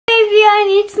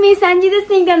it's me Sanjida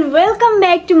Snigdha and welcome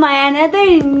back to my another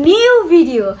new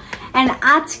video. And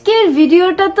আজকের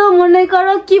ভিডিওটা তো মনে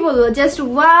করো কি বলবো জাস্ট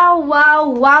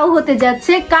ওয়াও হতে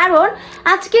যাচ্ছে, কারণ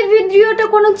আজকের ভিডিওটা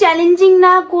কোনো চ্যালেঞ্জিং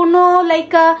না, কোনো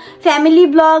লাইক ফ্যামিলি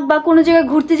ব্লগ বা কোনো জায়গায়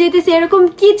ঘুরতে যেতেছে এরকম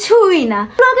কিছুই না।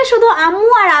 ব্লগে শুধু আম্মু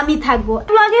আর আমি থাকবো।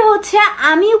 ব্লগে হচ্ছে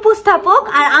আমি উপস্থাপক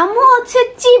আর আম্মু হচ্ছে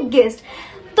চিফ গেস্ট।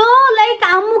 তো লাইক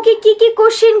আম্মুকে কি কি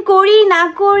কোশ্চেন করি না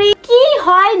করি, কি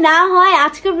হয় না হয়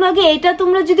আজকের ব্লগে, এটা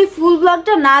তোমরা যদি ফুল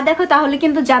ব্লগটা না দেখো তাহলে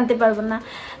কিন্তু জানতে পারবে না।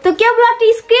 তো কেউ ব্লগটা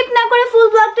স্ক্রিপ্ট না করে ফুল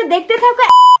ব্লগটা দেখতে থাকো।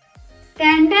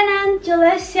 চলে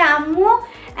আসছে আম্মু।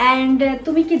 এন্ড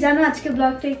তুমি কি জানো আজকে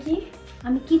ব্লগটা কি?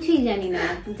 আমি কিছুই জানি না।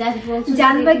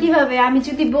 জানবা কিভাবে? আমি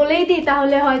যদি বলেই দিই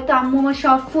তাহলে হয়তো আম্মু আমার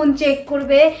সব ফোন চেক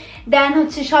করবে, দেন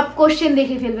হচ্ছে সব কোশ্চেন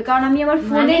দেখে ফেলবে, কারণ আমি আমার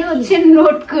ফোনে হচ্ছে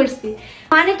নোট করছি।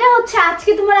 মানেটা হচ্ছে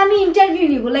আজকে তোমার আমি ইন্টারভিউ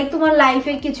নিব, লাইক তোমার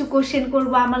লাইফের কিছু কোশ্চেন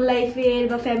করবো, আমার লাইফের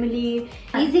বা ফ্যামিলি।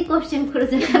 ইজি কোশ্চেন করে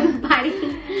যেতে আমি পারি।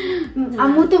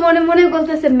 আম্মু তো মনে মনে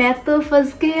বলতেছে ম্যাথ তো ফাঁস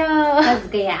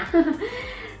গয়া।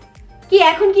 কি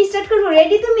এখন কি স্টার্ট করবো?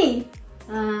 রেডি তুমি?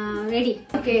 রেডি।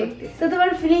 ওকে, তো তোমার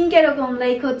ফিলিং কিরকম?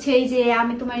 লাইক হচ্ছে এই যে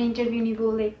আমি তোমার ইন্টারভিউ নিব,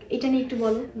 লাইক এটা নিয়ে একটু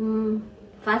বলো।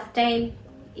 ফার্স্ট টাইম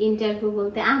ইন্টারভিউ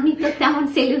বলতে, আমি তো তেমন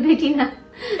সেলিব্রিটি না,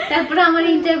 তারপরে আমার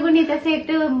ইন্টারভিউ নিতেছে,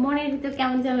 একটু মনের ভিতর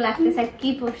কেমন যেন লাগতেছে, কি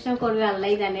প্রশ্ন করবে আল্লাহ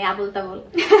জানে, আবল তাবল।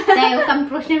 তাই আমি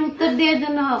প্রশ্নের উত্তর দেওয়ার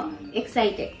জন্য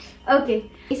এক্সাইটেড। ওকে,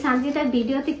 এই সঞ্জিতার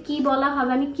ভিডিওতে কি বলা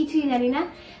হবে আমি কিছুই জানি না,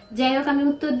 যাই হোক আমি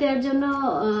উত্তর দেওয়ার জন্য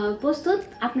প্রস্তুত।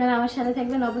 আপনারা আমার সাথে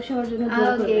থাকবেন, অবশ্যই আমার জন্য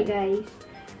দোয়া করবেন গাইস।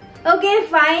 ওকে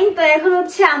ফাইন, তো এখন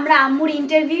হচ্ছে আমরা আম্মুর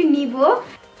ইন্টারভিউ নিব।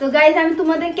 তো গাইস আমি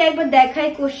তোমাদেরকে একবার দেখাই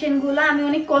কোশ্চেন গুলো, আমি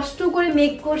অনেক কষ্ট করে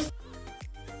মেক করছি।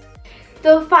 তো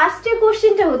ফার্স্টের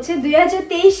কোশ্চেনটা হচ্ছে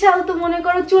 2023 সাল তো মনে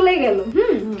করো চলে গেল,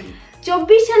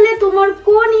 24 সালে তোমার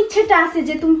কোন ইচ্ছাটা আছে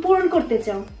যে তুমি পূরণ করতে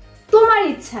চাও? তোমার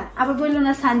ইচ্ছা, আবার বললো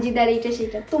না সানজিদার এইটা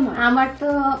সেটা, তোমার। আমার তো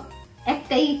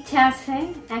একটাই ইচ্ছা আছে,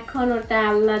 এখন ওটা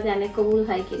আল্লাহ জানে কবুল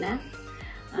হয় কিনা।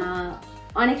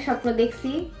 অনেক স্বপ্ন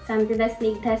দেখছি সঞ্জিদা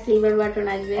স্নিগ্ধা সিলভার বাটন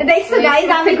আসবে। দেখছো গাইস,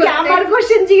 আমি কি আমার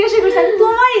কোশ্চেন জিজ্ঞাসা করছি?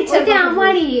 তোমার ইচ্ছা? ওটা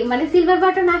আমারই, মানে সিলভার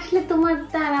বাটন আসলে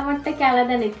তোমারটা আর আমারটা কি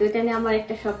আলাদা নাকি? ওটা নিয়ে আমার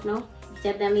একটা স্বপ্ন,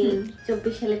 যাতে আমি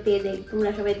 24 সালে পেয়ে যাই। তোমরা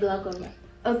সবাই দোয়া করবে।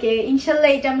 ওকে, ইনশাআল্লাহ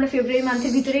এটা আমরা ফেব্রুয়ারি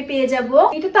মান্থের ভিতরে পেয়ে যাব।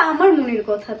 এটা তো আমার মনের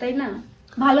কথা, তাই না?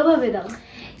 ভালোভাবে দাও।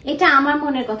 এটা আমার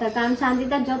মনের কথা, কারণ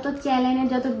সঞ্জিতার যত চ্যানেলে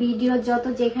যত ভিডিও, যত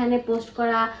যেখানে পোস্ট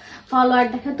করা, ফলোয়ার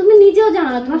দেখা, তুমি নিজেও জানো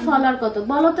না তোমার ফলোয়ার কত।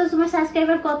 বলো তো তোমার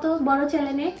সাবস্ক্রাইবার কত বড়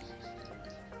চ্যানেলে?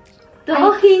 তো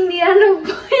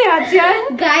 99,000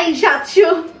 গাইস, 700।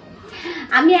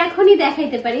 আমি এখনই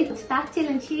দেখাইতে পারি তার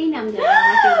চ্যানেল, সেই নাম জানি।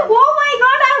 ও মাই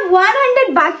গড, আর 100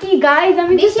 বাকি গাইস,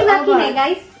 আমি বেশি বাকি নেই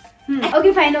গাইস।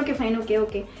 ওকে ফাইন,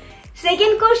 ওকে।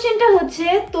 সেকেন্ড কোশ্চেনটা হচ্ছে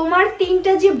তোমার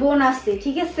 3টা যে বোন আছে,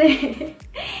 ঠিক আছে,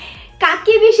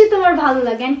 কাকে বেশি তোমার ভালো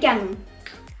লাগে এন্ড কেন?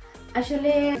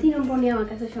 আসলে 3 বোনই আমার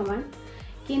কাছে সমান,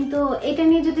 কিন্তু এটা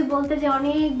নিয়ে যদি বলতে যে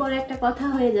অনেক বড় একটা কথা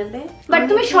হয়ে যাবে, বাট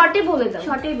তুমি শর্টে বলে দাও।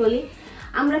 শর্টেই বলি,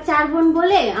 আমরা 4 বোন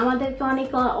বলে আমাদেরকে অনেক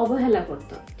অবহেলা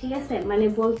করতো, ঠিক আছে, মানে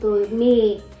বলতো মেয়ে,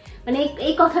 মানে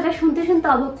এই কথাটা শুনতে শুনতে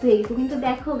অভক্ত হয়ে গেছে। কিন্তু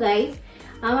দেখো গাইস,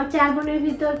 আমার 4 বোনের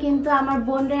ভিতর কিন্তু আমার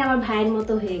বোনরাই আমার ভাইয়ের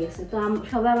মতো হয়ে গেছে। তো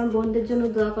সবাই আমার বোনদের জন্য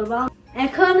দোয়া করবা।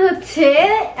 এখন হচ্ছে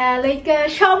লাইক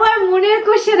সবার মনের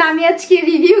কোশ্চেন আমি আজকে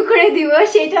রিভিউ করে দিব।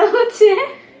 সেটা হচ্ছে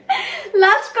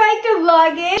লাস্ট কয়েকটা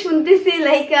ব্লগে শুনতেছি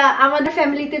লাইক আমাদের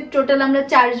ফ্যামিলিতে টোটাল আমরা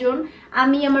 4 জন,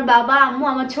 আমি, আমার বাবা, আম্মু,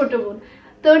 আমার ছোট বোন।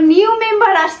 তো নিউ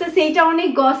মেম্বার আসতেছে, এটা অনেক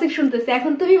গসিপ শুনতেছে।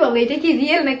 এখন তুমি বলো এটা কি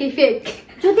রিয়েল নাকি ফেক?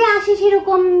 যদি আসে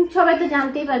সেরকম সবাই তো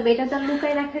জানতেই পারবে, এটা তো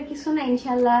লুকায় রাখার কিছু না।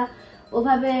 ইনশাল্লাহ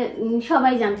ওভাবে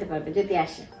সবাই জানতে পারবে যদি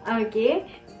আসে। ওকে,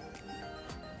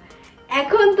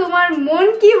 এখন তোমার মন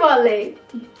কি বলে?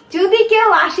 যদি কেউ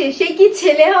আসে সে কি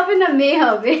ছেলে হবে না মেয়ে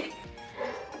হবে?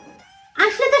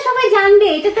 আসলে তো সবাই জানবে,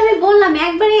 এটা তো আমি বললাম,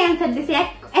 একবারে অ্যানসার দিছি,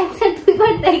 অ্যানসার 2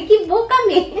 বার দেয়, কি বোকা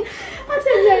মেয়ে।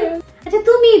 আচ্ছা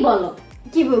তুমিই বলো,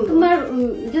 কি বলবো? তোমার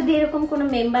যদি এরকম কোনো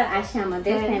মেম্বার আসে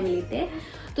আমাদের ফ্যামিলিতে,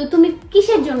 তো তুমি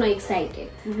কিসের জন্য এক্সাইটেড,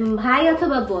 ভাই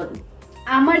অথবা বোন?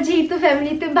 আমার যেহেতু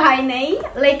ফ্যামিলিতে ভাই নাই,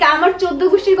 লাইক আমার 14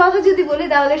 গোষ্ঠীর কথা যদি বলি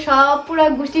তাহলে সব পুরো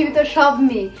গোষ্ঠীর ভিতর সব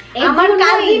মেয়ে, আমার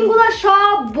কাজিন গুলো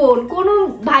সব বোন, কোনো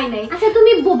ভাই নাই। আচ্ছা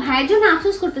তুমি ভাইয়ের জন্য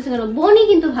আফসোস করতেছো কেন? বোনই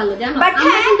কিন্তু ভালো, জানো,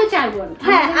 আমরা কিন্তু 4 বোন।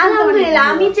 হ্যাঁ আলহামদুলিল্লাহ,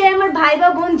 আমি চাই আমার ভাই বা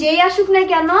বোন যেই আসুক না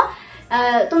কেন,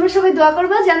 তোমরা সবাই দোয়া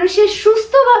করবা যেন সে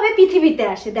সুস্থভাবে পৃথিবীতে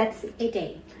আসে, দ্যাটস ইট,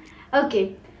 এটাই। ওকে,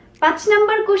 5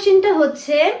 নাম্বার কোশ্চেনটা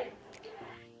হচ্ছে,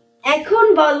 এখন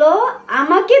বলো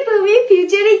আমাকে তুমি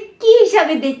ফিউচারে কি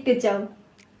হিসাবে দেখতে চাও?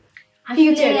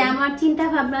 আসলে আমার চিন্তা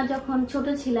ভাবনা যখন ছোট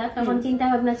ছিল তখন চিন্তা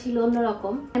ভাবনা ছিল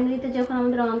অন্যরকম। ফ্যামিলিতে যখন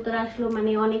আমাদের অন্তর আসলো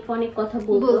মানে অনেক অনেক কথা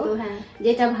বলতো,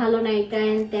 যেটা ভালো না এটা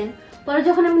তেন। পরে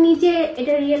যখন আমি নিজে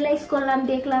এটা রিয়েলাইজ করলাম,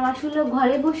 দেখলাম আসলে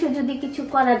ঘরে বসে যদি কিছু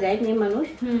করা যায় মেয়ে মানুষ,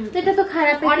 তো এটা তো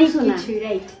খারাপ কিছু না।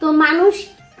 তো মানুষ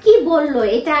কি বললো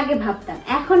এটা আগে ভাবতাম,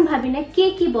 এখন ভাবি না কে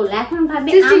কি বললো, এখন ভাবি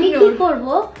আমি কি করব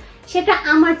সেটা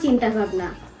আমার চিন্তা ভাবনা।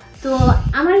 তো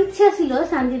আমার ইচ্ছা ছিল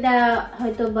সানজিদা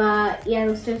হয়তো বা এয়ার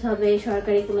হোস্টেস হবে,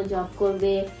 সরকারি কোনো জব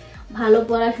করবে, ভালো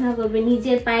পড়াশোনা করবে,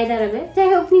 নিজের পায়ে দাঁড়াবে। যাই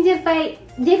হোক, নিজের পায়ে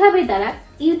যেভাবে দাঁড়াক,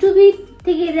 ইউটিউবে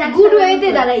থেকে গুড ওয়েতে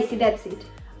দাঁড়াইছি, দ্যাটস ইট।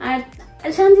 আর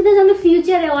সানজিদার জন্য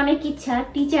ফিউচারে অনেক ইচ্ছা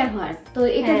টিচার হওয়ার, তো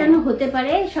এটা যেন হতে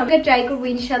পারে, সবকে ট্রাই করবো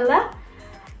ইনশাল্লাহ।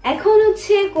 এখন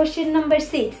হচ্ছে কোশ্চেন নাম্বার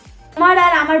 6, তোমার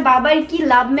আর আমার বাবার কি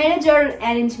love marriage or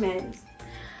arrange marriage?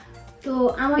 তো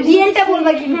আমাদের রিয়েলটা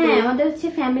বলবা কিন্তু। হ্যাঁ, আমাদের হচ্ছে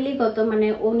ফ্যামিলিগত, মানে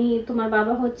উনি তোমার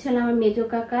বাবা হচ্ছেন আমার মেজো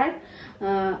কাকার,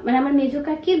 মানে আমার মেজো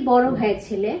কাকির বড় ভাইয়ের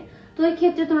ছেলে। তো এই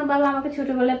ক্ষেত্রে তোমার বাবা আমাকে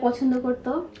ছোটবেলায় পছন্দ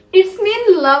করতো। It's mean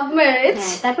love marriage.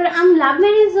 হ্যাঁ, তারপর লাভ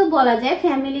ম্যারেজও বলা যায়,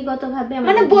 ফ্যামিলিগত ভাবে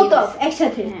মানে বোথ অফ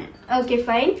একসাথে। হ্যাঁ, ওকে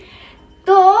ফাইন।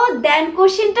 তো দেন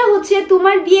কোশ্চেনটা হচ্ছে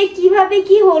তোমার বিয়ে কিভাবে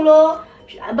কি হলো,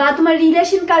 বা তোমার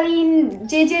রিলেশন কালীন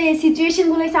যে যে সিচুয়েশন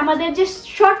গুলো আমাদের যে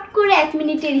শর্ট করে 1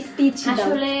 মিনিটের স্পিচ।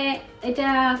 আসলে এটা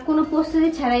কোনো প্রস্তুতি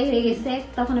ছাড়াই হয়ে গেছে।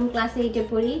 তখন আমি ক্লাস 8-এ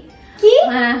পড়ি, কি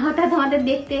হঠাৎ আমাদের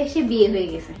দেখতে এসে বিয়ে হয়ে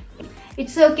গেছে।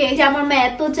 ইটস ওকে, যে আমার মা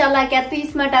এত চালাক এত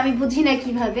স্মার্ট, আমি বুঝি না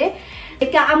কিভাবে।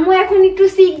 আম্মু এখন একটু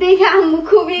শিখ দেখে আম্মু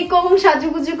খুবই কম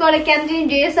সাজুগুজু করে, কেন জানি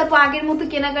ড্রেস আপ আগের মতো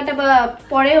কেনাকাটা বা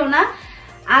পরেও না।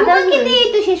 আমাকে দিয়ে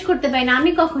তো শেষ করতে পারি না,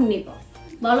 আমি কখন নিব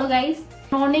বলো গাইস?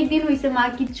 অনেকদিন হয়েছে মা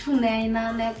কিছু নেয় না,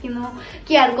 কেন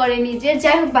কেয়ার করে নিজের।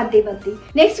 যাই হোক, বাদ দিই।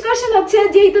 নেক্সট কোয়েশ্চেন হচ্ছে,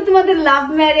 যেহেতু তোমাদের লাভ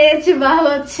ম্যারেজ বা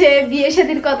হচ্ছে বিয়ে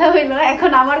শাদীর কথা হইলো,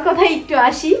 এখন আমার কথা একটু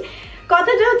আসি।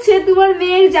 কথাটা হচ্ছে, তোমার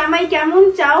মেয়ের জামাই কেমন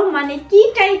চাও, মানে কি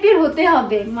টাইপের হতে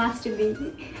হবে? Must be.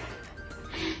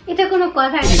 এটা কোনো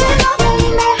কথা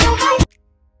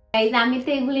আমি তো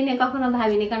এগুলি নিয়ে কখনো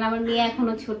ভাবিনি, কারণ আমার মেয়ে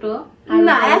এখনো ছোট।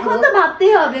 না, এখন তো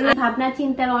ভাবতেই হবে, ভাবনা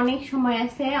চিন্তার অনেক সময়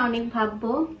আছে, অনেক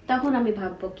ভাববো, তখন আমি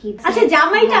ভাববো কি। আচ্ছা,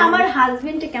 জামাইটা আমার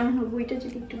হাজবেন্ডটা কেমন হবে ওইটা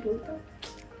যদি একটু বলতো,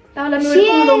 তাহলে আমি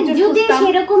যদি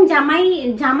সেরকম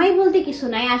জামাই বলতে কিছু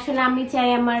নাই। আসলে আমি চাই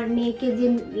আমার মেয়েকে যে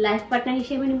লাইফ পার্টনার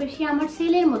হিসেবে নেবে সে আমার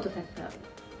ছেলের মতো থাকতে হবে।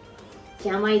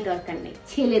 জামাই দরকার নেই,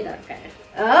 ছেলে দরকার।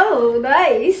 ও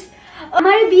নাইস।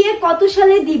 আমার বিয়ে কত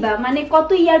সালে দিবা, মানে কত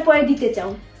ইয়ার পরে দিতে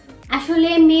চাও? আসলে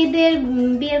মেয়েদের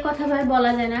বিয়ের কথা ভাবে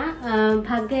বলা যায় না,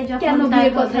 ভাগ্যে যখন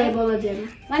বিয়ের কথাই বলা যায় না,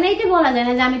 মানে এটা বলা যায়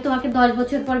না যে আমি তোমাকে 10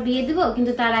 বছর পর বিয়ে দিব,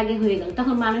 কিন্তু তার আগে হয়ে গেল।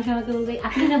 তখন মানুষ আমাকে বলবে,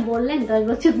 আপনি না বললেন 10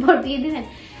 বছর পর বিয়ে দিবেন।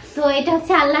 তো এটা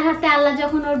হচ্ছে আল্লাহ হাতে, আল্লাহ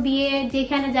যখন ওর বিয়ে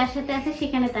যেখানে যার সাথে আছে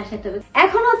সেখানে তার সাথে হবে।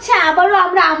 এখন হচ্ছে আবারও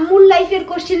আমরা আম্মুর লাইফের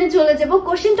কোশ্চেনে চলে যাব।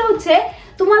 কোশ্চেনটা হচ্ছে,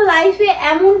 তোমার লাইফে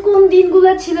এমন কোন দিনগুলো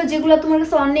ছিল যেগুলো তোমার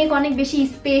কাছে অনেক অনেক বেশি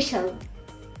স্পেশাল?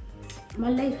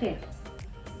 আমার লাইফে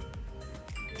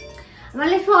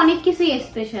অনেক কিছুই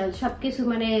স্পেশাল, সবকিছু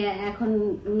মানে এখন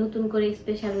নতুন করে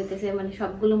স্পেশাল হইতেছে, মানে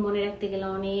সবগুলো মনে রাখতে গেলে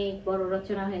অনেক বড়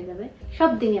রচনা হয়ে যাবে। সব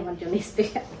দিনই আমার জন্য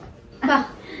স্পেশাল।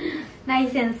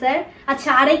 Nice answer. আচ্ছা,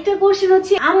 আরেকটা কোশ্চেন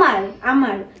হচ্ছে,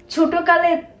 আমার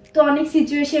ছোটকালে তো অনেক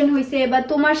সিচুয়েশন হয়েছে বা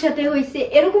তোমার সাথে হয়েছে,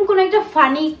 এরকম কোন একটা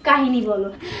ফানি কাহিনী বলো।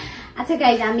 আচ্ছা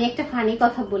গাইজ, আমি একটা ফানি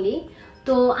কথা বলি।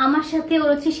 তো আমার সাথে ওর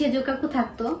হচ্ছে সেজো কাকু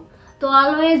থাকতো। তো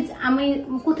অলওয়েজ আমি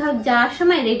কোথাও যাওয়ার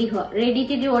সময় রেডি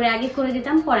টেডি ওরে আগে করে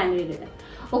দিতাম, পরে আমি রেডি দিতাম।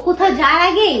 ও কোথাও যাওয়ার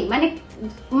আগে, মানে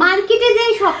মার্কেটে যে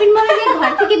শপিং মলে যে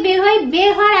ঘর থেকে বের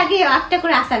হওয়ার আগে একটা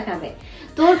করে আচার খাবে।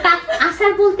 তোর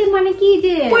আচার বলতে মানে কি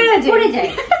যে পড়ে যায়,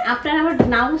 আপনারা আবার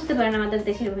নাও বুঝতে পারেন আমাদের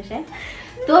দেশের ভাষায়।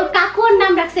 তোর কাকুর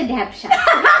নাম রাখছে ঢ্যাপসা,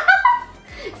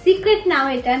 সিক্রেট নাম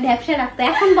এটা, ঢ্যাপসা রাখতো।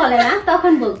 এখন বলে না,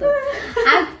 তখন বলতো।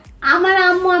 আর আমার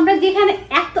আম্মু, আমরা যেখানে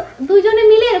দুজনে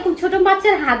মিলে এরকম ছোট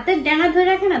বাচ্চার হাতে ডানা ধরে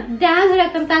রাখে না, ডানা ধরে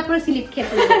রাখতাম, তারপরে স্লিপ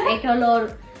খেতে। এটা হলো ওর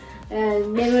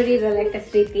মেমোরির একটা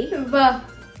স্মৃতি। বাহ,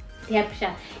 ঢ্যাপসা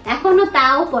এখনো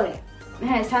তাও পরে।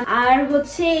 হ্যাঁ, আর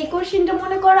হচ্ছে এই কোশ্চেনটা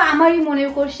মনে করো আমারই মনের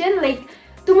কোশ্চেন, লাইক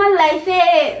তোমার লাইফে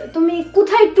তুমি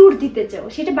কোথায় ট্যুর দিতে চাও,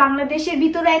 সেটা বাংলাদেশের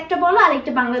ভিতরে একটা বলো আর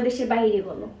একটা বাংলাদেশের বাইরে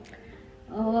বলো।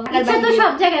 আচ্ছা, তো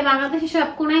সব জায়গায়, বাংলাদেশের সব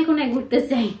কোনায় কোনায় ঘুরতে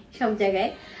চাই, সব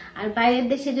জায়গায়। আর বাইরের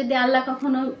দেশে যদি আল্লাহ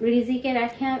কখনো রিজিকে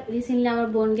রাখে, রিসেন্টলি আমার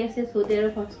বোন গেছে সৌদি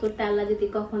আরব হজ করতে, আল্লাহ যদি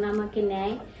কখনো আমাকে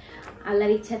নেয়,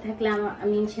 আল্লাহর ইচ্ছা থাকলে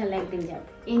আমি ইনশাল্লাহ একদিন যাব,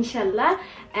 ইনশাল্লাহ।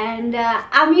 এন্ড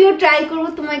আমিও ট্রাই করবো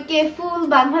তোমাকে ফুল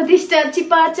বাংলাদেশটা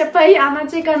চিপা চাপাই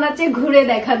আনাচে কানাচে ঘুরে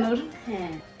দেখানোর।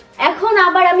 হ্যাঁ, এখন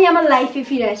আবার আমি আমার লাইফে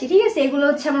ফিরে আসি, ঠিক আছে? এগুলো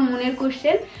হচ্ছে আমার মনের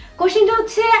কোশ্চেনটা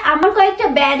হচ্ছে, আমার কয়েকটা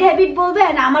ব্যাড হ্যাবিট বলবে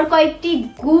আর আমার কয়েকটি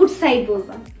গুড সাইড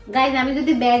বলবা। গাইজ আমি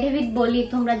যদি ব্যাড হ্যাবিট বলি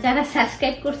তোমরা যারা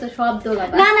সাবস্ক্রাইব করছো সব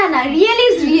দৌড়াবা। না না না, রিয়েল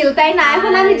ইজ রিয়েল, তাই না?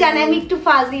 এখন আমি জানি আমি একটু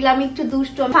ফাজিল, আমি একটু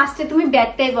দুষ্ট। ফার্স্টে তুমি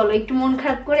ব্যাডটাই বলো, একটু মন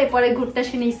খারাপ করে পরে ঘুরটা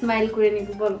শুনে স্মাইল করে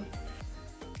নিবি। বলো।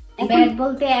 ব্যাড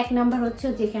বলতে এক নাম্বার হচ্ছে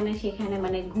যেখানে সেখানে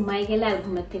মানে ঘুমাই গেলে আর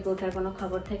ঘুমের থেকে ওঠার কোনো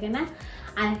খবর থাকে না।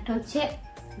 আর একটা হচ্ছে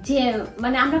যে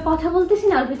মানে আমরা কথা বলতেছি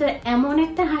না, ওর ভিতরে এমন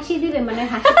একটা হাসি দিবে, মানে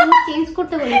হাসিটা চেঞ্জ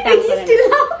করতে বলি।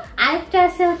 আরেকটা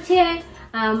আছে হচ্ছে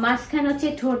মাঝখানে হচ্ছে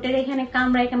ঠোঁটের এখানে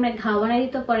কামড়ায় কামড়ায় ঘা বানাই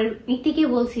দিত। পরে ইতিকে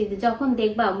বলছি যে যখন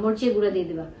দেখবা মরচিয়ে গুঁড়া দিয়ে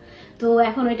দিবা, তো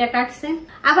এখন ওইটা কাটছে।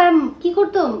 আবার কি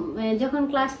করতো যখন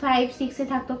ক্লাস 5-6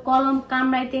 থাকতো, কলম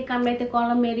কামড়াইতে কামড়াইতে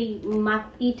কলমের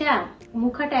ইটা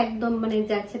মুখাটা একদম মানে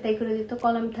যাচ্ছে তাই করে দিত,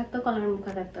 কলম থাকতো কলমের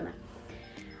মুখা থাকতো না।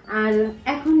 আর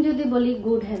এখন যদি বলি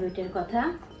গুড হ্যাবিটের কথা,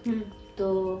 তো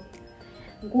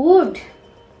গুড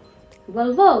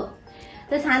বলবো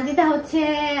তো সানজিদা হচ্ছে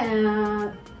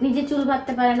নিজে চুল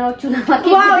বাঁধতে পারে না, ওর চুল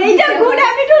গুড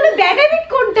হ্যাবিট হলো। ব্যাড হ্যাবিট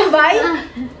কোনটা ভাই?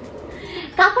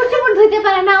 কাপড় চোপড় ধুইতে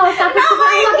পারে না, ওর কাপড়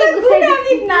গুড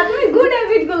হ্যাবিট না, তুমি গুড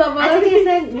হ্যাবিট গুলো বলো। ঠিক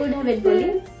আছে, গুড হ্যাবিট বলি।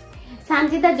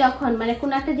 সানজিদা যখন মানে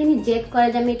কোন একটা জিনিস জেদ করে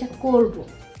যে আমি এটা করব,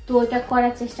 তো ওটা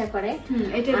করার চেষ্টা করে।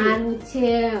 আর হচ্ছে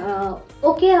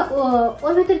ওকে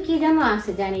ওর ভিতর কি যেন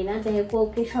আছে জানি না, যাই হোক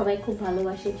ওকে সবাই খুব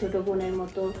ভালোবাসে, ছোট বোনের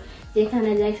মতো, যেখানে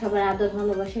যায় সবার আদর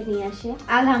ভালোবাসা নিয়ে আসে।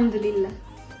 আলহামদুলিল্লাহ,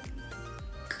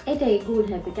 এটাই গুড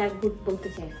হ্যাবিট। আর গুড বলতে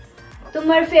চাই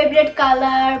তোমার ফেভারিট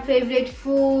কালার, ফেভারিট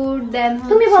ফুড, দেন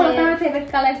তুমি বলো তোমার ফেভারিট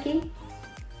কালার কি?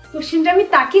 কোশ্চেনটা আমি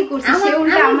তাকে করছি, সে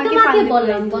উল্টা আমাকে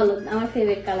বললাম। বলো আমার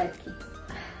ফেভারিট কালার কি?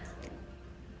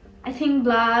 I think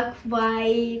black,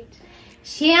 white.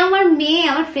 সে আমার মেয়ে,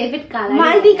 আমার ফেভারিট কালার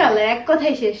মাল্টি কালার, এক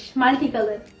কথাই শেষ, মাল্টি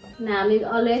কালার। না আমি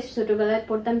অলওয়েজ ছোটবেলায়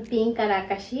পড়তাম পিঙ্ক আর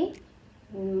আকাশি,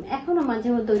 এখনো মাঝে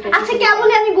মধ্যে ওইটা। আচ্ছা কে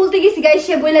বলে আমি বলতে গেছি গাইস,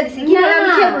 সে বইলা দিছে কি আমি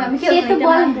খেলবো না, আমি খেলবো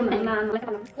না। না না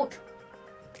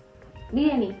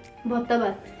বিরিয়ানি, ভর্তা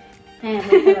ভাত। হ্যাঁ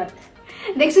ভর্তা ভাত।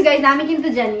 দেখছো গাইস, আমি কিন্তু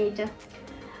জানি এটা।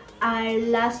 আর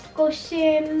লাস্ট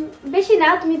কোশ্চেন, বেশি না,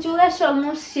 তুমি চলে আসছো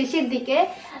অলমোস্ট শেষের দিকে।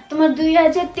 তোমার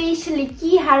 2023 সালে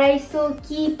কি হারাইছো,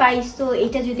 কি পাইছো,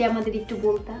 এটা যদি আমাদের একটু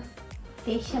বলতা।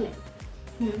 23 সালে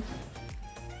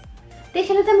 23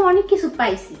 সালে তো আমি অনেক কিছু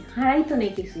পাইছি, হারাই তো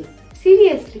নেই কিছু।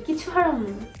 সিরিয়াসলি কিছু হারানো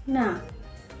না?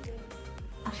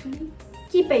 আসলে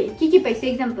কি পাইছি?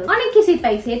 এক্সাম্পল অনেক কিছুই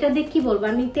পাইছি, এটা দেখ কি বলবো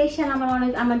আমি। 23 সাল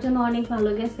আমার জন্য অনেক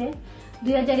ভালো গেছে।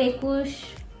 2021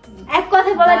 এক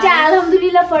কথা বলা যায়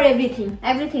আলহামদুলিল্লাহ ফর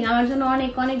এভরিথিং আমার জন্য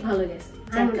অনেক অনেক ভালো গেছে।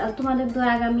 তোমাদের তো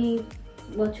আগামী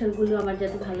বছরগুলো আমার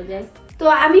যাতে ভালো যায়। তো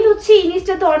আমি হচ্ছে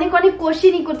ইংলিশটা তো অনেক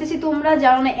কোশ্চেনই করতেছি, তোমরা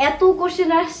জানো না এত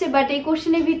কোশ্চেন আসছে, বাট এই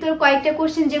কোশ্চেনের ভিতর কয়েকটা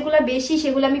কোশ্চেন যেগুলো বেশি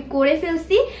সেগুলো আমি করে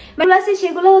ফেলছি।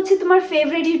 সেগুলো হচ্ছে তোমার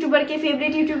ফেভারিট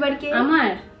ইউটিউবার কে? আমার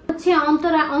হচ্ছে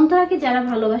অন্তরাকে যারা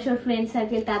ভালোবাসে, ওর ফ্রেন্ড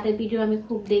সার্কেল, তাদের ভিডিও আমি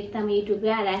খুব দেখতাম ইউটিউবে।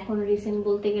 আর এখন রিসেন্ট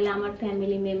বলতে গেলে আমার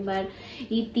ফ্যামিলি মেম্বার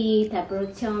ইতি, তারপর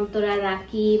হচ্ছে অন্তরা,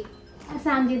 রাকিব,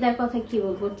 সানজিদার কথা কি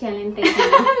বলবো, চ্যানেলটা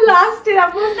লাস্টে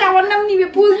আমার নাম নিবে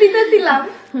বুঝ দিতেছিলাম।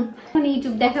 এখন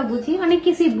ইউটিউব দেখা বুঝি, অনেক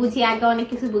কিছুই বুঝি, আগে অনেক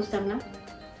কিছু বুঝতাম না,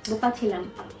 বোকা ছিলাম।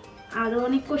 আরো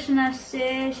অনেক কোশ্চেন আসছে,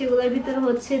 সেগুলোর ভিতরে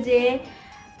হচ্ছে যে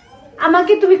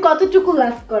আমাকে তুমি কতটুকু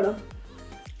লাভ করো?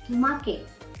 মাকে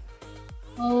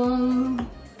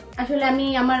আসলে আমি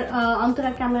আমার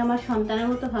অন্তরাকে আমি আমার সন্তানের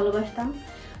মতো ভালোবাসতাম।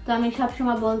 তো আমি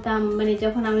সবসময় বলতাম, মানে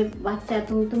যখন আমি বাচ্চা,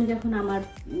 তুমি যখন আমার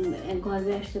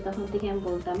গর্ভে আসছো তখন থেকে আমি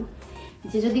বলতাম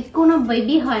যে যদি কোনো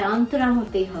বেবি হয় অন্তরার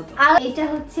মতোই হবে। আর এটা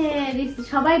হচ্ছে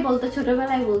সবাই বলতো,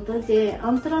 ছোটবেলায় বলতো যে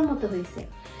অন্তরার মতো হয়েছে।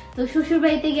 তো শ্বশুর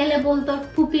বাড়িতে গেলে বলতো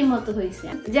ফুপির মতো হয়েছে।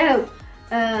 যাই হোক,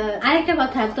 আরেকটা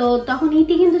কথা, তো তখন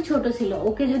ইতি কিন্তু ছোট ছিল,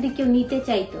 ওকে যদি কেউ নিতে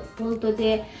চাইতো বলতো যে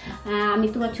আমি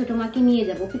তোমার ছোট মাকে নিয়ে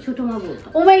যাবো, ওকে ছোট মা বলতো।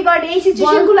 ও মাই গড, এই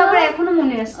সিচুয়েশনগুলো আমার এখনো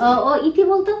মনে আছে। ও ইতি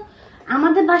বলতো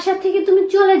আমাদের বাসা থেকে তুমি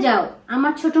চলে যাও,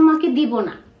 আমার ছোট মাকে দিব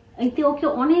না। ইতি ওকে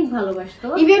অনেক ভালোবাসতো।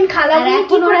 ইভেন খালা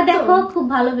এখন ওরা দেখো খুব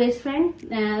ভালো বেস্ট ফ্রেন্ড,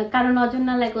 কারণ অজন্য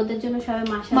লাগে ওদের জন্য সবাই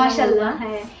মাশাআল্লাহ।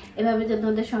 হ্যাঁ, এভাবে যদি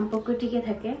ওদের সম্পর্ক টিকে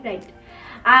থাকে। রাইট।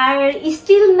 আর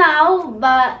স্টিল নাও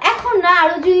বা এখন না,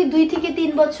 আরো যদি 2 থেকে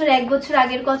 3 বছর 1 বছর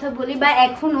আগের কথা বলি বা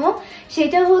এখনো,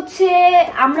 সেটা হচ্ছে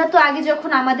আমরা তো আগে যখন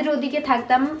আমাদের ওদিকে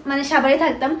থাকতাম, মানে সাভারে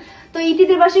থাকতাম, তো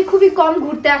ইতিদের বাসায় খুবই কম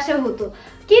ঘুরতে আসা হতো।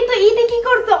 কিন্তু ইতি কি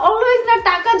করতো, অলওয়েজ না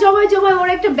টাকা জমায় ওর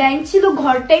একটা ব্যাংক ছিল,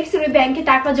 ঘর টাইপস, ওই ব্যাংকে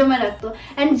টাকা জমা রাখতো।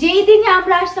 এন্ড যেই দিনে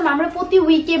আমরা আসতাম, আমরা প্রতি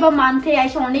উইকে বা মান্থে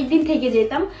এসে অনেকদিন থেকে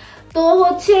যেতাম। তো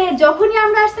হচ্ছে যখনই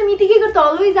আমরা আসতাম, ইতি কি করতো,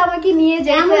 অলওয়েজ আমাকে নিয়ে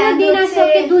যেত।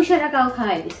 200 টাকাও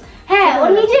খাওয়াই দিছে। হ্যাঁ, ও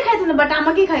নিজে খাইতো না, বাট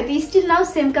আমাকে খাইতো। স্টিল নাও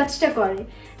সেম কাজটা করে।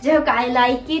 যাই হোক, I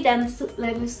like it and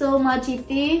like so much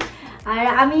ইতি। আর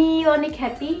আমি অনেক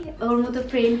হ্যাপি ওর মতো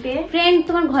ফ্রেন্ড পেয়ে। ফ্রেন্ড,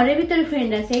 তোমার ঘরের ভিতরে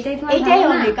ফ্রেন্ড আছে, এটাই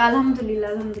অনেক।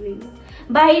 আলহামদুলিল্লাহ।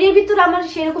 বাইরের ভিতর আমার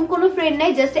সেরকম কোনো ফ্রেন্ড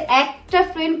নাই, জাস্ট একটা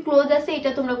ফ্রেন্ড ক্লোজ আছে,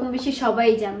 এটা তোমরা কম বেশি সবাই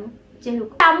জানো।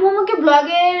 আম্মু আমাকে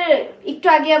ব্লগের একটু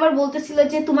আগে আবার বলতেছিল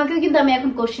যে তোমাকেও কিন্তু আমি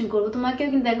এখন কোশ্চেন করবো, তোমাকেও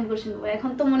কিন্তু এখন কোশ্চেন করবো। এখন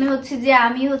তো মনে হচ্ছে যে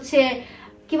আমি হচ্ছে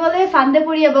কি বলে ফান্দে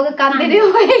পড়িয়া বগে কান্দে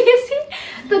হয়ে গেছি।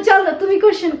 তো চলো তুমি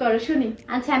কোশ্চেন করো শুনি।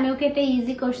 আচ্ছা আমি ওকে একটা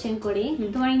ইজি কোশ্চেন করি,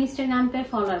 তোমার ইনস্টাগ্রাম পেজ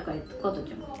ফলোয়ার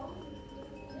কতজন?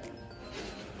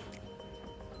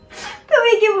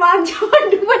 তুমি কি মাঝবার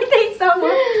ডুবাইতেছো?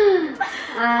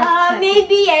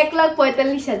 মেবি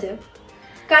 1,45,000।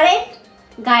 কারেক্ট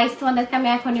গাইস, তোমাদেরকে আমি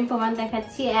এখনই প্রমাণ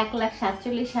দেখাচ্ছি,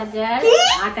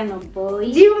 1,47,098।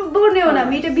 জীবনেও না,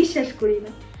 আমি এটা বিশ্বাস করি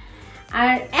না।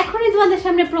 আর এখনই তোমাদের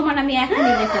সামনে প্রমাণ আমি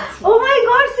এখনই দেখাচ্ছি। ও মাই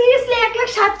god, seriously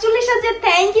 1,47,000,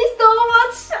 thank you so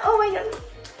much. O my god.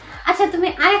 আচ্ছা তুমি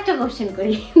আরেকটা কোশ্চেন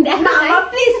করি, দেখো না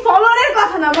প্লিজ ফলোয়ারের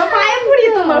কথা না, আমার পায়ে পড়ি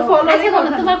তোমার ফলোয়ারের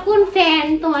কথা। তোমার কোন ফ্যান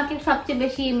তোমাকে সবচেয়ে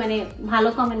বেশি মানে ভালো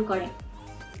কমেন্ট করে?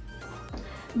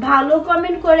 ভালো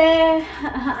কমেন্ট করে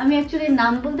আমি অ্যাকচুয়ালি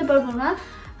নাম বলতে পারবো না।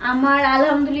 আমার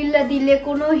আলহামদুলিল্লাহ দিলে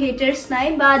কোনো হেটার্স নাই,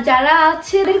 বা যারা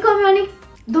আছে তাদেরকে আমি অনেক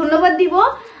ধন্যবাদ দিব।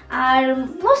 আর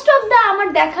মোস্ট অফ দা আমার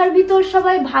দেখার ভিতর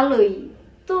সবাই ভালোই,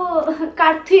 তো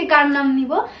কার থেকে কার নাম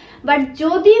নিব। বাট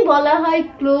যদি বলা হয়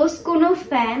ক্লোজ কোনো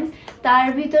ফ্যান, তার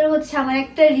ভিতর হচ্ছে আমার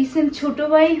একটা রিসেন্ট ছোট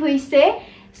ভাই হইছে।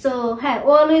 সো হ্যাঁ, ও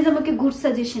অলওয়েজ আমাকে গুড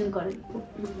সাজেশন করে।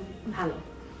 ভালো।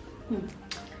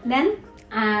 দেন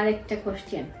আর একটা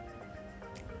কোশ্চেন,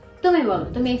 তুমি বলো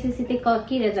তুমি এসএসসি তে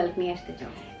কি রেজাল্ট নিয়ে আসতে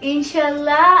চাও?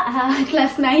 ইনশাআল্লাহ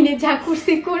ক্লাস 9 যা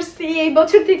করছি এই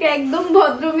বছর থেকে একদম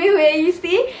ভদ্রমে হয়ে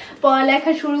গেছি,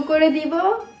 পড়ালেখা শুরু করে দিব।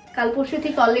 কাল পরশু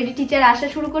থেকে অলরেডি টিচার আসা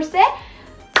শুরু করছে।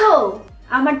 তো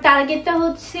আমার টার্গেটটা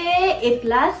হচ্ছে A+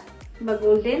 বা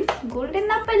গোল্ডেন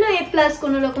না পাইলেও A+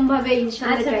 কোন রকম ভাবে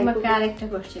ইনশাআল্লাহ। আচ্ছা তোমাকে আরেকটা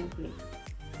কোশ্চেন করি,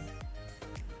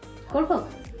 করব?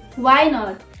 Why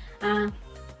not?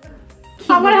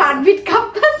 আমার হার্টবিট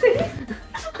কাঁপতেছে।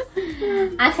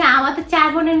 আচ্ছা আমাদের 4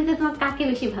 বোনের ভিতরে তোমার কাকে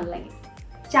বেশি ভালো লাগে?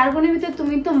 4 বোনের ভিতরে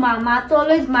তুমি তো মা তো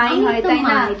অলওয়েজ মাই হয়, তাই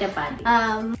না? এটা পারি।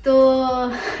 তো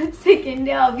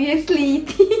সেকেন্ডে অবভিয়াসলি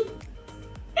ইতি।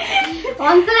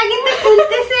 অন্তরা কিন্তু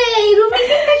খুলতেছে এই রুমে,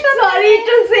 কিন্তু সরি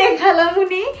টু সে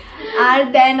খালামুনি। আর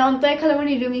দেন অন্তরা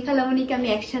খালামুনি রুমি খালামুনিকে আমি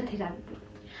একসাথে রাখবো।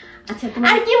 আচ্ছা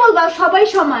আর কি বলবো, সবাই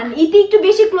সমান। ইতি একটু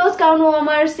বেশি ক্লোজ কারণ ও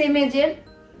আমার সেম এজের।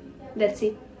 That's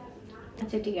it.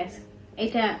 আচ্ছা ঠিক আছে,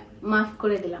 এটা মাফ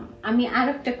করে দিলাম। আমি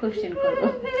আরেকটা কোশ্চেন করব।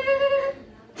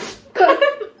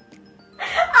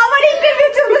 আমার ইন্টারভিউ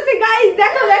চলছে গাইস,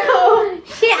 দেখো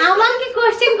সে আমাকে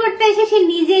কোশ্চেন করতে এসে সে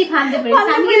নিজেই ফাঁদে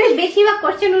পড়েছে। আমি কিন্তু বেশিরভাগ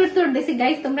কোশ্চেনের উত্তর দিছি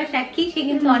গাইস, তোমরা সাক্ষী। সে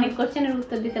কিন্তু অনেক কোশ্চেনের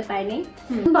উত্তর দিতে পারেনি।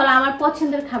 বলো আমার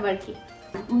পছন্দের খাবার কি?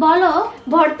 বলো।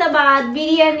 ভর্তা, ভাত,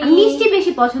 বিরিয়ানি। মিষ্টি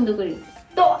বেশি পছন্দ করি।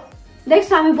 তো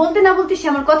দেখছো আমি বলতে না বলতে সে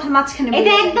আমার কথার মাঝখানে।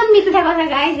 এটা একদম মিথ্যা কথা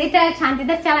গাইস, এটা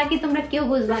শান্তিদার চালাকি, তোমরা কেউ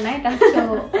বুঝবা না, এটা হচ্ছে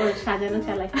ওর সাজানো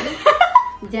চালাকি।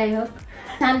 যাই হোক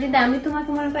শান্তিদা, আমি তোমাকে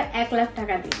মনে করো 1 লাখ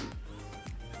টাকা দিই,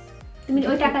 তুমি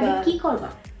ওই টাকা দিয়ে কি করবা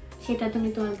সেটা তুমি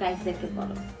তোমার গাইসদেরকে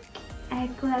বলো।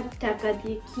 1 লাখ টাকা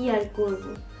দিয়ে কি আর করব?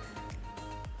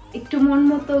 একটু মন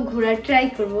মতো ঘোরার ট্রাই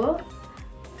করব,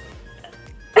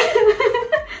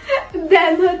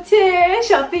 দেন হচ্ছে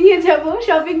শপিং এ যাব,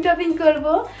 শপিং টপিং করব।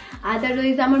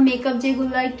 আদারওয়াইজ আমার মেকআপ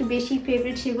যেগুলো একটু বেশি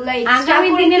ফেভারিট সেগুলো আগামী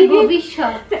দিনের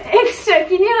ভবিষ্যৎ এক্সট্রা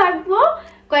কিনে রাখবো।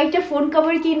 কয়েকটা ফোন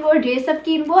কভার কিনবো, ড্রেস আপ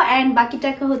কিনবো, এন্ড বাকি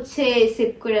টাকা হচ্ছে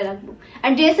সেভ করে রাখবো।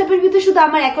 আর ড্রেস আপের ভিতরে শুধু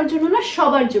আমার একার জন্য না,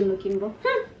 সবার জন্য কিনবো।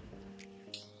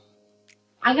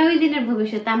 আগামী দিনের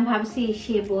ভবিষ্যৎ আমি ভাবছি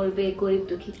সে বলবে গরিব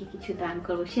দুঃখীকে কিছু দান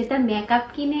করবো, সে তার মেকআপ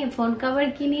কিনে ফোন কভার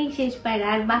কিনে শেষ পায়,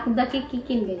 আর বাকি কি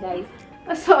কিনবে গাইস?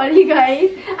 সরি গাইস,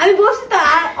 আমি বলছি তো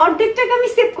অর্ধেক টাকা আমি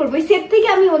সেভ করবো, সেভ থেকে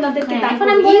আমি ওনাদেরকে দান করব। এখন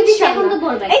আমি বলে দিচ্ছি, এখন তো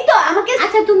বলবে। এই তো আমাকে।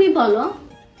 আচ্ছা তুমি বলো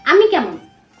আমি কেমন?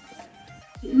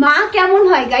 মা কেমন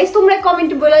হয় গাইস তোমরা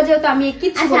কমেন্টে বলে যাও, তো আমি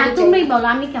কিছু বলতে চাই। তোমরাই বলো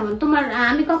আমি কেমন। তোমার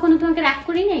আমি কখনো তোমাকে রাগ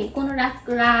করি নাই, কোনো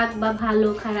রাগ বা ভালো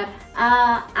খারাপ?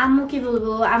 আম্মু কি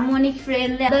বলবো, আম্মু অনেক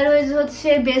ফ্রেন্ডলি। আদারওয়াইজ হচ্ছে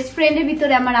বেস্ট ফ্রেন্ডের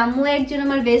ভিতরে আমার আম্মু একজন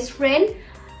আমার বেস্ট ফ্রেন্ড।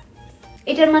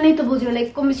 এটার মানেই তো বুঝো লাইক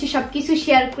কম বেশি সবকিছু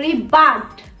শেয়ার করি। বাট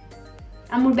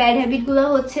আম্মুর ব্যাড হ্যাবিট গুলো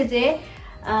হচ্ছে যে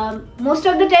মোস্ট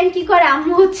অফ দ্য টাইম কি করে,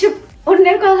 আম্মু হচ্ছে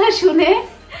অন্যের কথা শুনে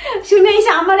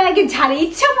এসে আমার আগে ঝাড়ে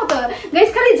ইচ্ছা মতো। গাইস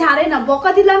খালি ঝাড়ে না,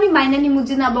 বকা দিলে আমি মাইনা নি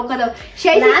মুজে না বকা দাও।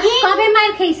 কবে মার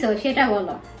খাইছো সেটা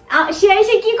বলো। সে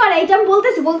এসে কি করে, এটা আমি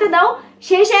বলতে দাও।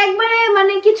 সে এসে একবারে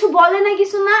মানে কিছু বলে না,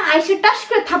 কিছু না, আইসে টাস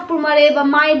করে থাপ্পড় মারে বা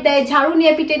মায়ের দেয়, ঝাড়ু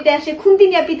নিয়ে পিটাইতে আসে, খুন্তি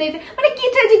নিয়ে পিটাইতে, মানে কি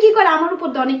যে কি করে আমার উপর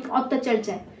অনেক অত্যাচার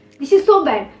যায়। This is so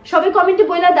bad. সবাই কমেন্টে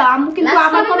বলে দাও, আম্মু কিন্তু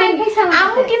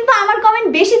আমার কমেন্ট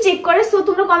বেশি চেক করে। সো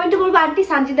তোমরা কমেন্টে বলবো আন্টি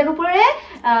সানজিদার উপরে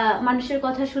মানুষের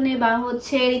কথা শুনে বা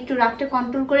হচ্ছে একটু রাগটা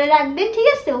কন্ট্রোল করে রাখবেন, ঠিক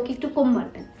আছে? ওকে একটু কম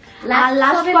মারবেন।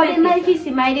 লাস্ট কবে মার খাইছি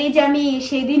মাইরে যে আমি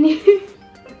সেদিন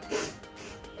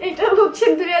এটা হচ্ছে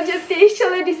 2023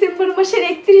 সালের ডিসেম্বর মাসের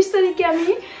 31 তারিখে আমি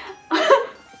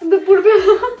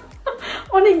দুপুরবেলা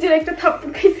অনেক জোরে একটা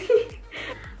থাপ্পড় খাইছি।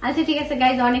 আচ্ছা ঠিক আছে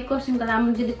গাইজ, অনেক কোশ্চেন করে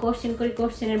আমরা যদি কোশ্চেন করি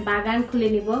কোশ্চেনের বাগান খুলে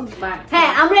নিব। হ্যাঁ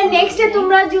আমরা নেক্সটে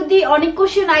তোমরা যদি অনেক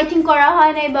কোশ্চেন আই থিঙ্ক করা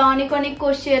হয় নাই বা অনেক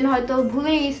কোশ্চেন হয়তো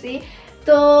ভুলে গেছি,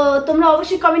 তো তোমরা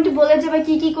অবশ্যই কমেন্টে বলে যাবে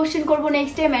কি কি কোশ্চেন করবো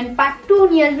নেক্সট টাইম, এন্ড পার্ট 2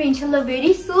 নিয়ে আসবে ইনশাআল্লাহ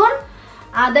ভেরি সুন।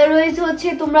 আদারওয়াইজ হচ্ছে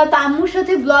তোমরা তো আম্মুর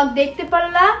সাথে ব্লগ দেখতে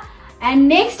পারলা, এন্ড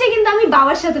নেক্সটে কিন্তু আমি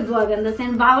বাবার সাথে ব্লগ আনতেছি,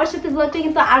 এন্ড বাবার সাথে ব্লগটা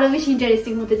কিন্তু আরো বেশি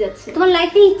ইন্টারেস্টিং হতে যাচ্ছে। তোমার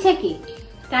লাইফে ইচ্ছা কি,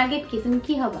 টার্গেট কি, তুমি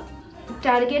কি হবা?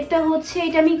 টার্গেটটা হচ্ছে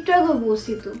এটা আমি একটু আগে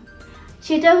বলছি, তো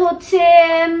সেটা হচ্ছে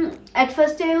এট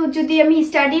ফার্স্টে যদি আমি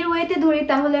স্টাডির ওয়েতে ধরি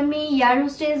তাহলে আমি এয়ার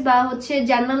হোস্টেস বা হচ্ছে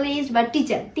জার্নালিস্ট বা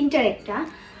টিচার, তিনটার একটা,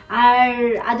 আর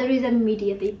আদারওয়াইজ আমি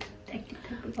মিডিয়াতেই অ্যাক্টিভ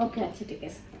থাকবো। ওকে আচ্ছা ঠিক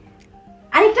আছে।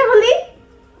 আরেকটা বলি,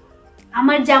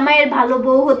 আমার জামাইয়ের ভালো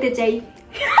বউ হতে চাই।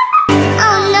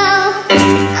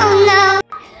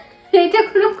 এটা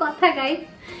কোনো কথা গাইস,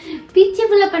 পিচ্চি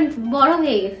পোলাপান বড়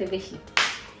হয়ে গেছে বেশি।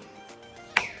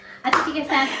 আচ্ছা ঠিক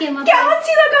আছে, আজকে কেমন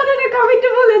ছিল কথাটা কমেন্টে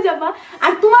বলে যাবা।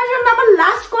 আর তোমার জন্য আমার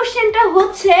লাস্ট কোশ্চেনটা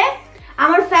হচ্ছে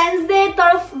আমার ফ্যান্সদের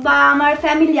তরফ বা আমার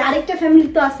ফ্যামিলি, আরেকটা ফ্যামিলি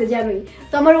তো আছে জানোই,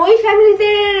 তো আমার ওই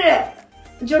ফ্যামিলিদের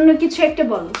জন্য কিছু একটা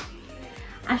বলো।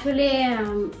 আসলে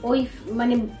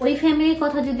ওই ফ্যামিলির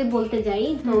কথা যদি বলতে যাই,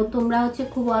 তো তোমরা হচ্ছে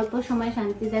খুব অল্প সময়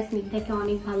সানজিদা স্নিগ্ধাকে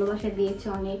অনেক ভালোবাসা দিয়েছো,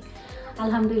 অনেক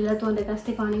আলহামদুলিল্লাহ তোমাদের কাছ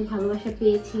থেকে অনেক ভালোবাসা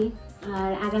পেয়েছি,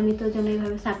 আর আগামীতেও যেন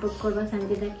এইভাবে সাপোর্ট করবা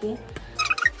সানজিদাকে।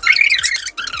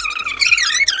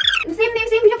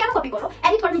 সেম ভিডিও কেন কপি করো,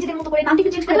 এডিট করো নিজেদের মতো করে, নামটা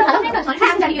একটু চেঞ্জ করে দাও।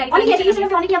 হ্যাঁ আমি জানি অনেকে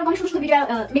ইনস্টাগ্রামে অনেকে আমাকে সুন্দর ভিডিও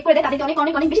মেক করে দেয়, তাদেরকে অনেক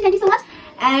অনেক অনেক বেশি thank you so much.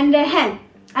 And হ্যাঁ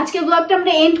আজকে ব্লগটা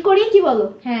আমরা এন্ড করি, কি বলো?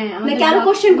 হ্যাঁ নাকি আরো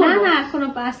কোশ্চেন করব? না কোনো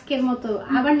আজকের মতো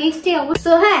আবার নেক্সট ডে অবশ্য।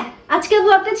 হ্যাঁ আজকে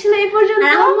ব্লগটা ছিল এই পর্যন্ত।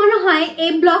 আমার মনে হয়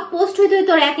এই ব্লগ পোস্ট হইতে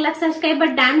তোর 1 লাখ সাবস্ক্রাইবার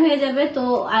ডান হয়ে যাবে, তো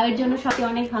এর জন্য সবাই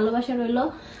অনেক ভালোবাসা রইলো,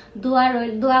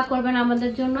 দোয়া করবেন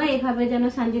আমাদের জন্য, এইভাবে যেন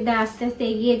সানজিদা আস্তে আস্তে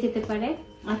এগিয়ে যেতে পারে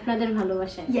আপনাদের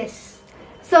ভালোবাসায়। ইয়েস।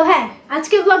 সো হ্যাঁ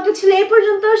আজকে ব্লগটা ছিল এই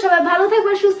পর্যন্ত, সবাই ভালো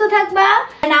থাকবা, সুস্থ থাকবা,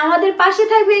 আর আমাদের পাশে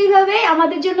থাকবে এইভাবে,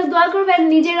 আমাদের জন্য দোয়া করবে, আর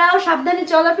নিজেরাও সাবধানে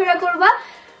চলাফেরা করবা,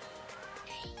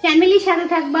 ফ্যামিলির সাথে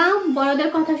থাকবা, বড়দের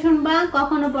কথা শুনবা,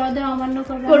 কখনো বড়দের অমান্য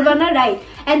করবা না, রাইট।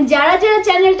 এন্ড যারা যারা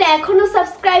চ্যানেলটা এখনো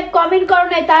সাবস্ক্রাইব কমেন্ট করো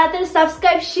নাই, তাড়াতাড়ি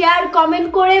সাবস্ক্রাইব শেয়ার কমেন্ট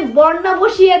করে বর্ণনা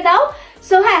বসিয়ে দাও।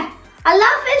 সো হ্যাঁ আল্লাহ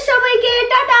হাফেজ সবাইকে,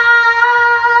 টাটা।